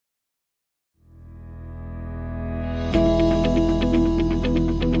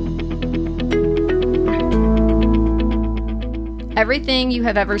Everything you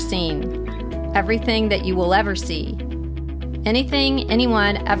have ever seen, everything that you will ever see, anything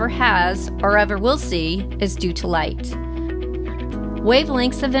anyone ever has or ever will see is due to light.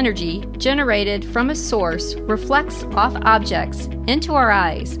 Wavelengths of energy generated from a source reflects off objects into our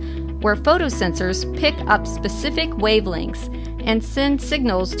eyes, where photosensors pick up specific wavelengths and send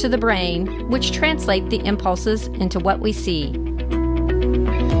signals to the brain, which translate the impulses into what we see.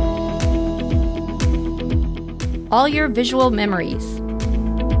 All your visual memories,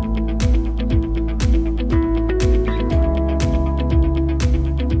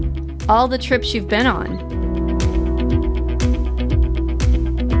 all the trips you've been on,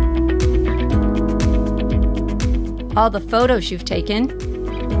 all the photos you've taken,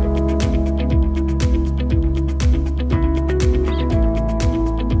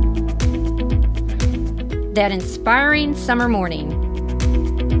 that inspiring summer morning,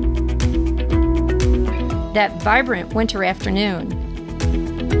 that vibrant winter afternoon,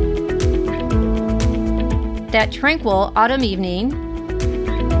 that tranquil autumn evening,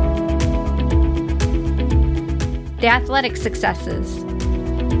 the athletic successes,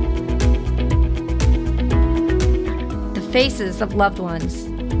 the faces of loved ones,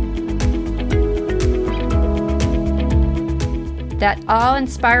 that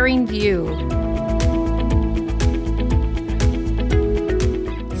awe-inspiring view,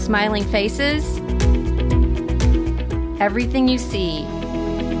 smiling faces, everything you see.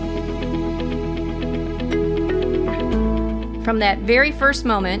 From that very first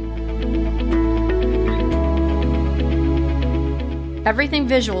moment, everything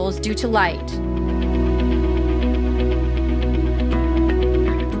visual is due to light.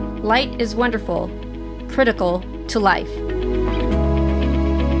 Light is wonderful, critical to life.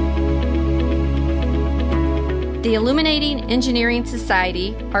 The Illuminating Engineering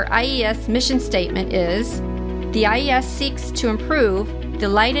Society, or IES mission statement is, the IES seeks to improve the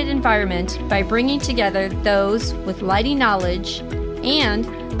lighted environment by bringing together those with lighting knowledge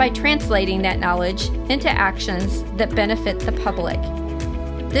and by translating that knowledge into actions that benefit the public.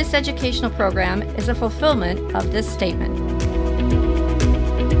 This educational program is a fulfillment of this statement.